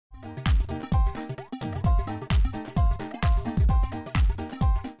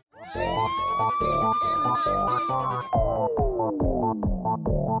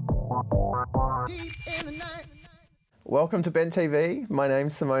Welcome to Ben TV. My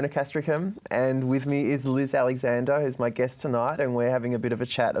name's Simona Castricum, and with me is Liz Alexander, who's my guest tonight, and we're having a bit of a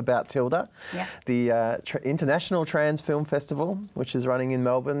chat about Tilde, the International Trans Film Festival, which is running in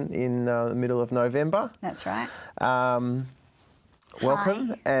Melbourne in the middle of November. That's right. Welcome,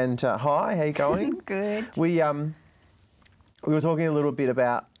 hi. And hi, how you going? Good. We were talking a little bit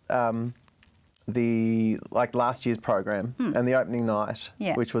about the last year's program and the opening night,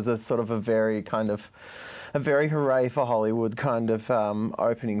 which was a sort of a very hooray for Hollywood kind of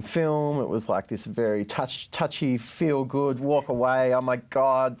opening film. It was like this very touchy, feel good, walk away, oh my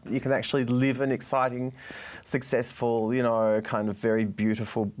God, you can actually live an exciting, successful, kind of very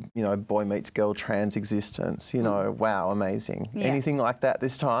beautiful, boy meets girl trans existence, wow, amazing. Yeah. Anything like that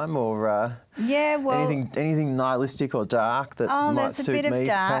this time, or anything nihilistic or dark that might suit me,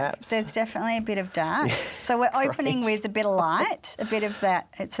 perhaps? There's definitely a bit of dark. So we're opening with a bit of light, a bit of that.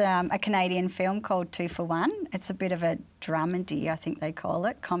 It's a Canadian film called 2 for 1. It's a bit of a dramedy, I think they call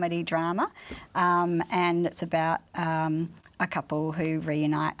it, comedy drama, and it's about a couple who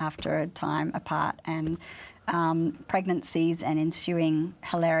reunite after a time apart, and pregnancies and ensuing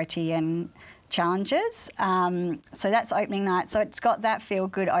hilarity and challenges. So that's opening night. So it's got that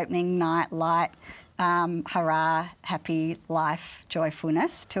feel-good opening night, light, hurrah, happy life,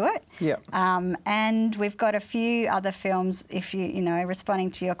 joyfulness to it. Yeah. And we've got a few other films, if responding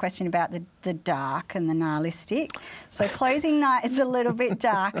to your question about the dark and the nihilistic. So closing night is a little bit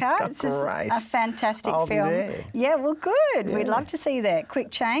darker. It's a fantastic film. Be there. Yeah, well, good. Yeah. We'd love to see that. Quick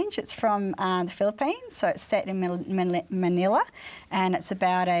Change. It's from the Philippines, so it's set in Manila, and it's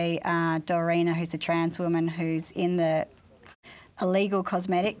about a Dorina who's a trans woman who's in the illegal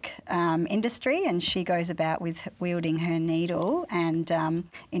cosmetic industry, and she goes about with wielding her needle and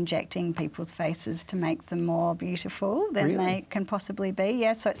injecting people's faces to make them more beautiful than they can possibly be.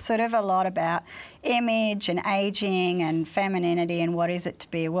 Yeah, so it's sort of a lot about image and ageing and femininity and what is it to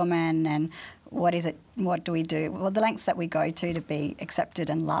be a woman and what do we do? Well, the lengths that we go to be accepted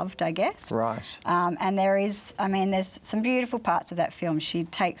and loved, I guess. Right. And there's some beautiful parts of that film. She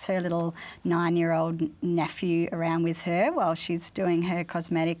takes her little 9-year-old nephew around with her while she's doing her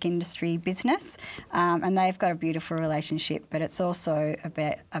cosmetic industry business. And they've got a beautiful relationship, but it's also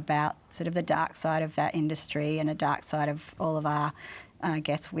about sort of the dark side of that industry and a dark side of all of our, I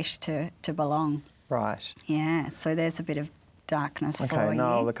guess, wish to belong. Right. Yeah, so there's a bit of darkness for you. Okay,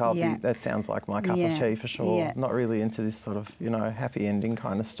 no, look, that sounds like my cup of tea for sure. Yeah. Not really into this sort of, happy ending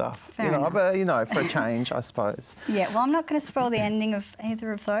kind of stuff. Fair enough. But, for a change, I suppose. Yeah, well, I'm not going to spoil the ending of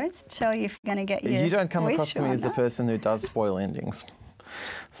either of those, tell you if you're going to get your You don't come across to me as the not. person who does spoil endings.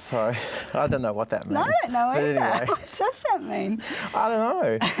 So, I don't know what that means. No, I don't know either. Anyway. What does that mean?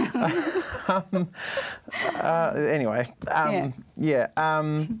 I don't know. Anyway,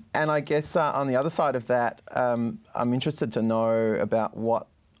 and I guess on the other side of that, I'm interested to know about what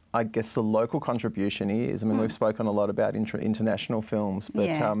I guess the local contribution is. I mean, we've spoken a lot about international films,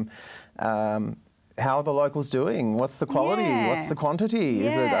 but how are the locals doing? What's the quality? What's the quantity?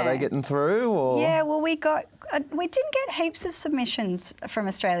 Are they getting through? Or? Yeah, well, we did get heaps of submissions from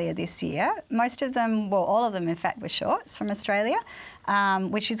Australia this year. Most of them, well, all of them, in fact, were shorts from Australia,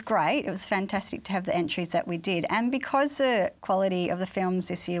 which is great. It was fantastic to have the entries that we did. And because the quality of the films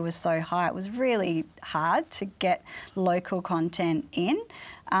this year was so high, it was really hard to get local content in.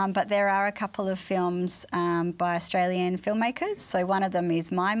 But there are a couple of films by Australian filmmakers. So one of them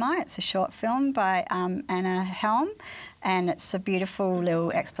is My. It's a short film by Anna Helm, and it's a beautiful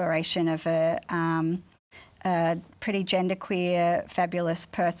little exploration of a pretty genderqueer, fabulous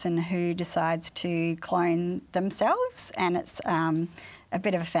person who decides to clone themselves, and it's a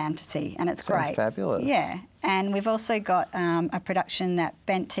bit of a fantasy, and it's great. Sounds fabulous. Yeah, and we've also got a production that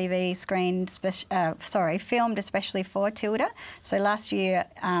Bent TV filmed especially for Tilde. So last year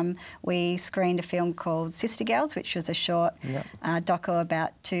we screened a film called Sister Girls, which was a short doco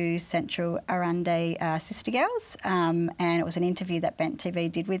about 2 Central Arande sister girls, and it was an interview that Bent TV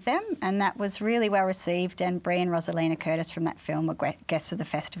did with them, and that was really well received, and Brie and Rosalina Curtis from that film were guests of the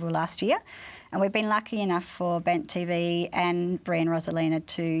festival last year. And we've been lucky enough for Bent TV and Brie and Rosalina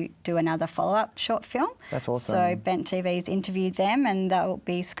to do another follow-up short film. That's awesome. So Bent TV's interviewed them, and they'll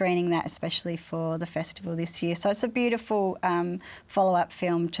be screening that especially for the festival this year. So it's a beautiful follow-up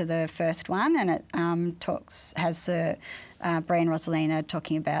film to the first one, and it has the Brie and Rosalina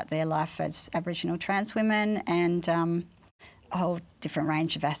talking about their life as Aboriginal trans women and a whole different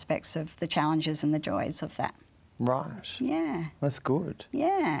range of aspects of the challenges and the joys of that. Right. Yeah. That's good.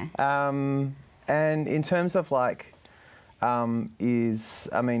 Yeah. And in terms of is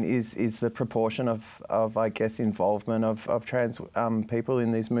the proportion of I guess involvement of trans people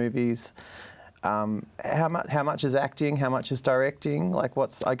in these movies. How much is acting? How much is directing? Like,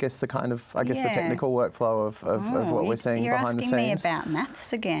 what's I guess the kind of the technical workflow of what we're seeing behind the scenes? You're asking me about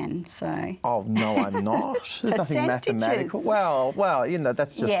maths again, so. Oh no, I'm not. There's nothing mathematical. Well, you know,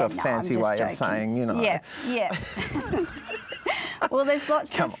 that's just a fancy way of saying, you know. Yeah. Well, there's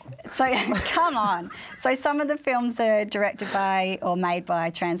lots of... So, come on. So some of the films are directed by or made by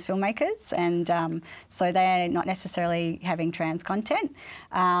trans filmmakers, and so they're not necessarily having trans content.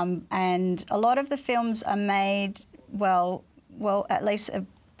 And a lot of the films are made, well, at least a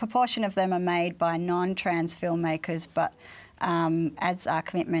proportion of them are made by non-trans filmmakers, but as our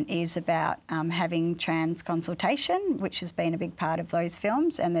commitment is about having trans consultation, which has been a big part of those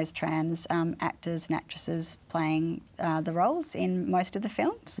films, and there's trans actors and actresses playing the roles in most of the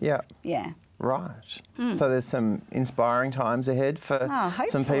films. Yeah. Yeah. Right. So there's some inspiring times ahead for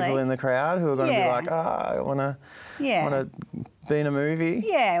some people in the crowd who are going to be like, I want to be in a movie.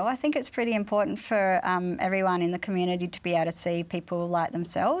 Yeah, well, I think it's pretty important for everyone in the community to be able to see people like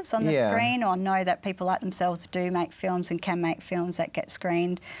themselves on the screen, or know that people like themselves do make films and can make films that get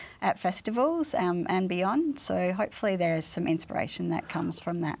screened at festivals and beyond. So hopefully there's some inspiration that comes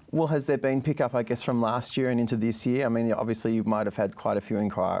from that. Well, has there been pick-up, I guess, from last year and into this year? I mean, obviously you might have had quite a few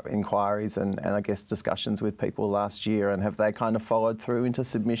inquiries and I guess discussions with people last year, and have they kind of followed through into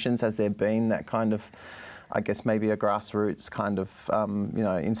submissions? Has there been that kind of, I guess, maybe a grassroots kind of, you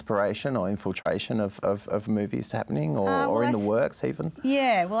know, inspiration or infiltration of movies happening, or in the works even?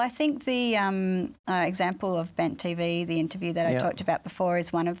 Yeah, well, I think the example of Bent TV, the interview that I talked about before,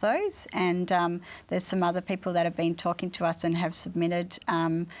 is one of those. And there's some other people that have been talking to us and have submitted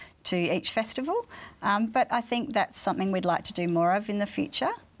to each festival. But I think that's something we'd like to do more of in the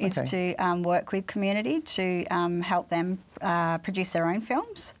future, is to work with community to help them produce their own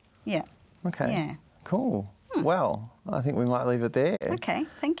films. Yeah. Okay. Yeah. Cool. Well, I think we might leave it there. Okay,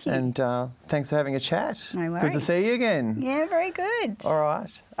 thank you. And thanks for having a chat. No worries. Good to see you again. Yeah, very good. All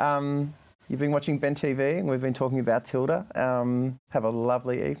right. You've been watching Ben TV and we've been talking about Tilde. Have a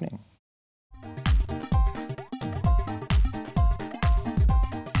lovely evening.